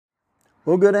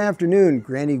Well, good afternoon.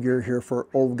 Granny Gear here for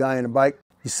Old Guy on a Bike.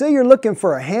 You say you're looking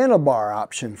for a handlebar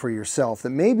option for yourself, that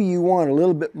maybe you want a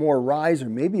little bit more rise or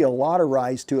maybe a lot of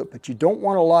rise to it, but you don't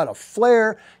want a lot of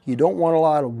flare, you don't want a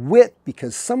lot of width,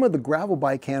 because some of the gravel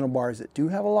bike handlebars that do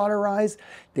have a lot of rise,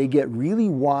 they get really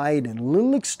wide and a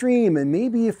little extreme, and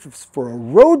maybe if it's for a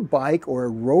road bike or a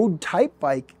road type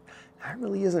bike, that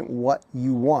really isn't what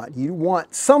you want. You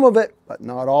want some of it, but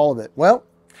not all of it. Well,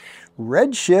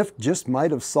 Redshift just might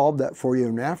have solved that for you.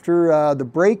 And after the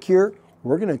break here,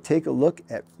 we're going to take a look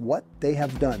at what they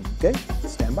have done. Okay,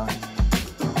 stand by.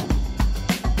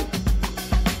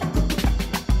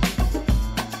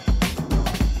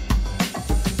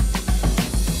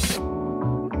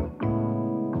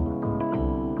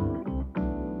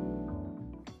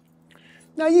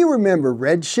 Now you remember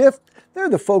Redshift. They're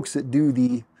the folks that do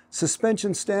the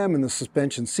suspension stem and the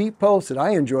suspension seat post that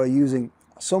I enjoy using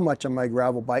so much on my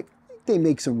gravel bike. They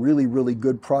make some really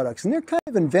good products, and they're kind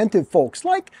of inventive folks,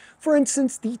 like for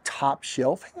instance the top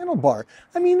shelf handlebar.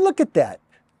 I mean, look at that.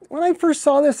 When I first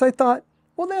saw this, I thought,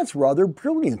 well, that's rather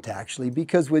brilliant actually,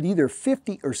 because with either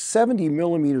 50 or 70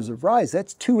 millimeters of rise,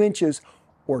 that's 2 inches,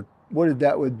 or what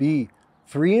would be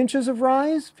 3 inches of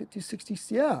rise, 50, 60,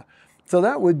 yeah. So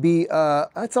that would be,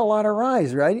 that's a lot of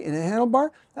rise, right? In a handlebar,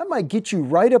 that might get you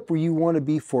right up where you want to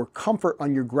be for comfort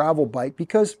on your gravel bike,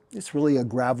 because it's really a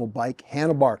gravel bike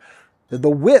handlebar. The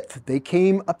width, they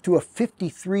came up to a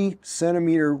 53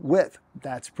 centimeter width.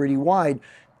 That's pretty wide.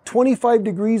 25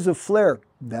 degrees of flare.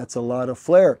 That's a lot of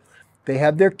flare. They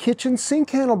have their kitchen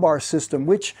sink handlebar system,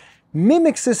 which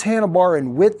mimics this handlebar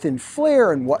in width and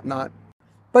flare and whatnot,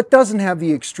 but doesn't have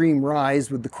the extreme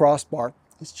rise with the crossbar.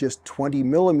 It's just 20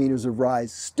 millimeters of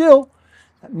rise. Still,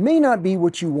 that may not be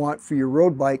what you want for your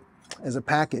road bike as a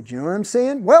package. You know what I'm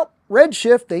saying? Well,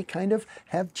 Redshift, they kind of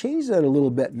have changed that a little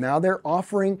bit. Now they're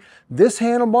offering this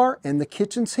handlebar and the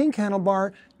kitchen sink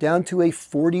handlebar down to a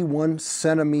 41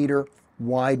 centimeter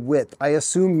wide width. I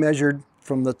assume measured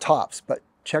from the tops, but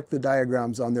check the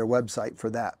diagrams on their website for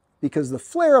that, because the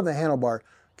flare of the handlebar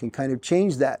can kind of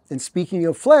change that. And speaking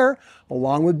of flare,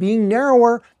 along with being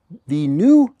narrower, the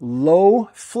new low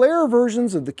flare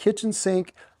versions of the kitchen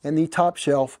sink and the top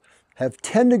shelf have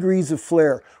 10 degrees of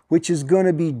flare, which is going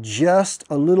to be just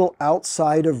a little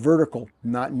outside of vertical,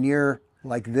 not near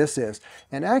like this is.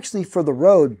 And actually for the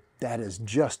road, that is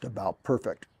just about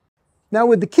perfect. Now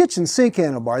with the kitchen sink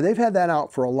handlebar, they've had that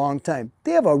out for a long time.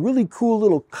 They have a really cool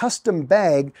little custom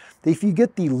bag that if you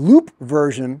get the loop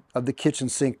version of the kitchen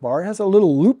sink bar, it has a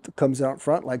little loop that comes out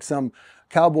front like some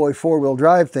cowboy four-wheel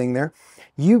drive thing there.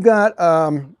 You got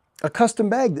a custom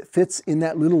bag that fits in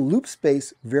that little loop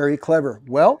space. Very clever.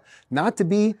 Well, not to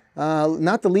leave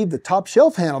the top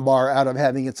shelf handlebar out of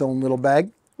having its own little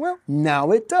bag. Well,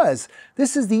 now it does.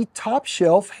 This is the top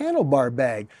shelf handlebar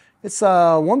bag. It's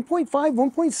 1.5,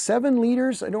 1.7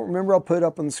 liters. I don't remember. I'll put it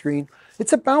up on the screen.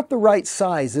 It's about the right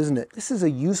size, isn't it? This is a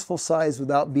useful size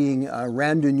without being a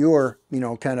randonneur,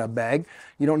 kind of bag.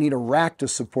 You don't need a rack to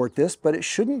support this, but it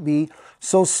shouldn't be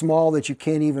so small that you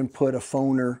can't even put a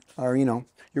phone or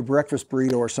your breakfast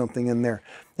burrito or something in there.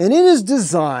 And it is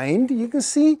designed, you can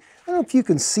see, I don't know if you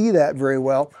can see that very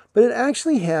well, but it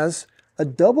actually has a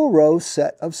double row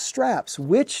set of straps,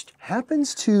 which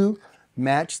happens to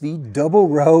match the double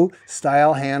row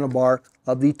style handlebar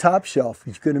of the top shelf.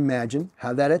 You can imagine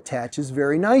how that attaches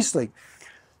very nicely.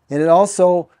 And it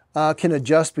also can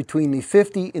adjust between the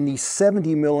 50 and the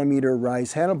 70 millimeter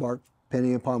rise handlebar,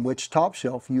 depending upon which top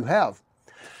shelf you have.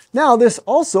 Now this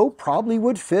also probably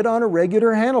would fit on a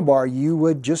regular handlebar. You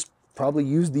would just probably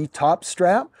use the top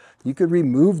strap. You could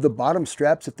remove the bottom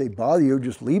straps if they bother you,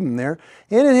 just leave them there.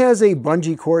 And it has a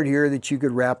bungee cord here that you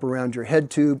could wrap around your head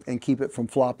tube and keep it from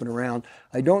flopping around.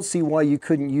 I don't see why you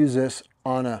couldn't use this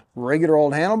on a regular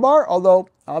old handlebar, although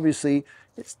obviously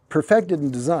it's perfected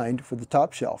and designed for the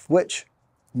top shelf, which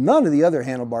none of the other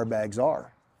handlebar bags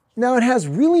are. Now it has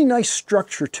really nice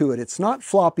structure to it. It's not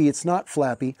floppy, it's not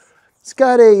flappy. It's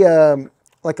got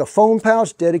like a phone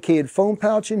pouch, dedicated phone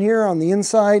pouch in here on the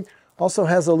inside. Also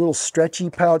has a little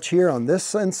stretchy pouch here on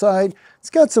this inside.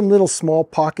 It's got some little small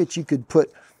pockets. You could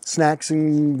put snacks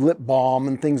and lip balm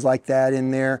and things like that in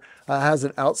there. Has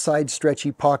an outside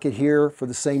stretchy pocket here for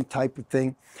the same type of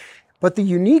thing. But the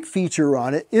unique feature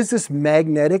on it is this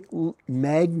magnetic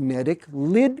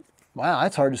lid. Wow,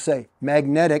 that's hard to say.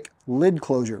 Magnetic lid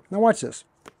closure. Now watch this.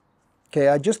 Okay,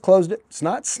 I just closed it. It's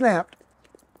not snapped.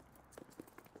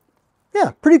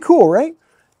 Yeah, pretty cool, right?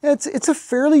 It's a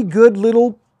fairly good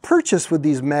little purchase with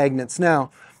these magnets.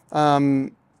 Now,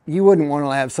 you wouldn't want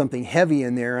to have something heavy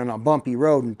in there on a bumpy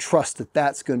road and trust that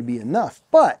that's going to be enough.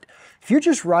 But if you're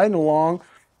just riding along,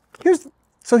 here's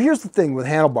So here's the thing with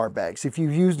handlebar bags, if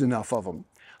you've used enough of them.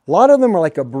 A lot of them are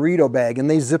like a burrito bag and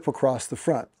they zip across the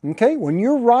front. Okay, when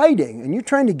you're riding and you're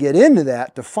trying to get into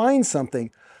that to find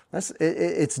something,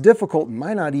 it's difficult and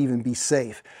might not even be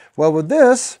safe. Well, with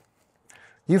this,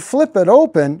 you flip it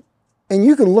open and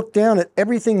you can look down at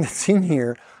everything that's in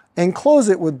here and close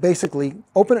it with basically,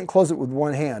 open it and close it with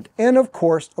one hand. And of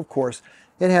course,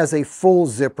 it has a full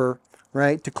zipper,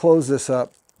 right, to close this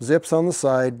up. Zips on the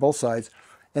side, both sides,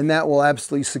 and that will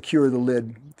absolutely secure the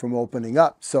lid from opening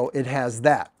up. So it has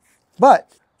that.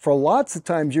 But for lots of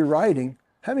times you're riding,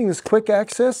 having this quick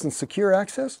access and secure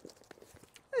access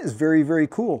is very, very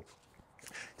cool.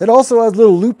 It also has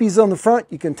little loopies on the front.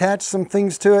 You can attach some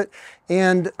things to it.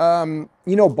 And,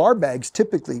 you know, bar bags,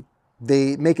 typically,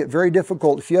 they make it very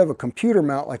difficult if you have a computer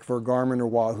mount, like for a Garmin or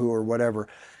Wahoo or whatever,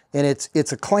 and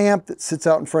it's a clamp that sits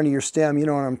out in front of your stem. You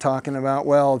know what I'm talking about?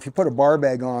 Well, if you put a bar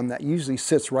bag on, that usually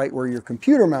sits right where your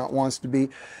computer mount wants to be.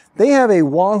 They have a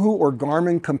Wahoo or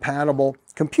Garmin compatible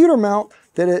computer mount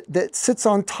that sits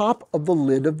on top of the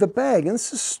lid of the bag. And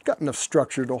this has got enough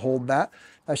structure to hold that.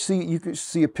 You can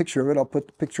see a picture of it. I'll put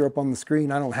the picture up on the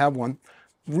screen. I don't have one.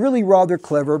 Really rather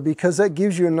clever because that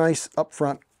gives you a nice up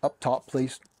front, up top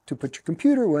place to put your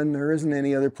computer when there isn't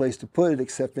any other place to put it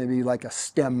except maybe like a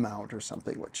stem mount or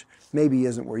something, which maybe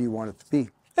isn't where you want it to be.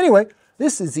 Anyway,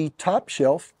 this is the top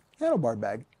shelf handlebar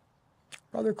bag.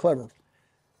 Rather clever.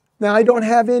 Now, I don't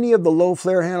have any of the low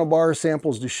flare handlebar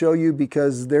samples to show you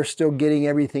because they're still getting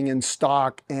everything in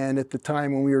stock. And at the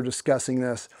time when we were discussing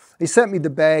this, they sent me the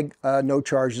bag, no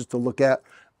charges to look at,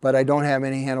 but I don't have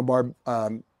any handlebar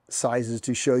sizes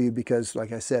to show you because,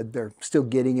 like I said, they're still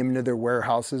getting them into their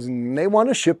warehouses and they want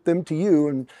to ship them to you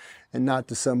and not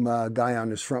to some guy on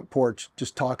his front porch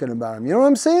just talking about them. You know what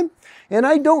I'm saying? And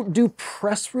I don't do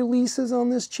press releases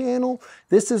on this channel.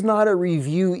 This is not a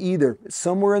review either. It's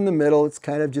somewhere in the middle. It's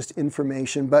kind of just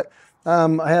information, but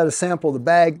I had a sample of the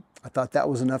bag. I thought that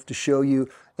was enough to show you.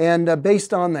 And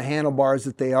based on the handlebars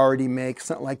that they already make, it's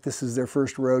not like this is their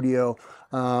first rodeo.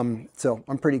 So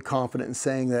I'm pretty confident in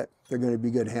saying that they're going to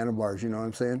be good handlebars, you know what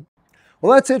I'm saying?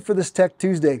 Well, that's it for this Tech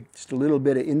Tuesday. Just a little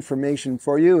bit of information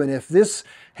for you. And if this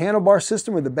handlebar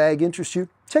system or the bag interests you,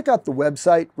 check out the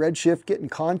website, Redshift. Get in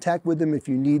contact with them if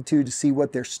you need to see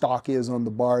what their stock is on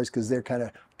the bars because they're kind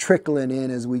of trickling in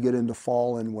as we get into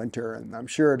fall and winter. And I'm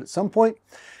sure at some point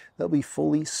they'll be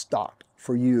fully stocked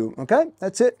for you. Okay,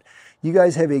 that's it. You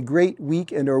guys have a great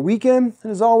week and or weekend.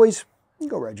 And as always,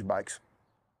 go ride your bikes.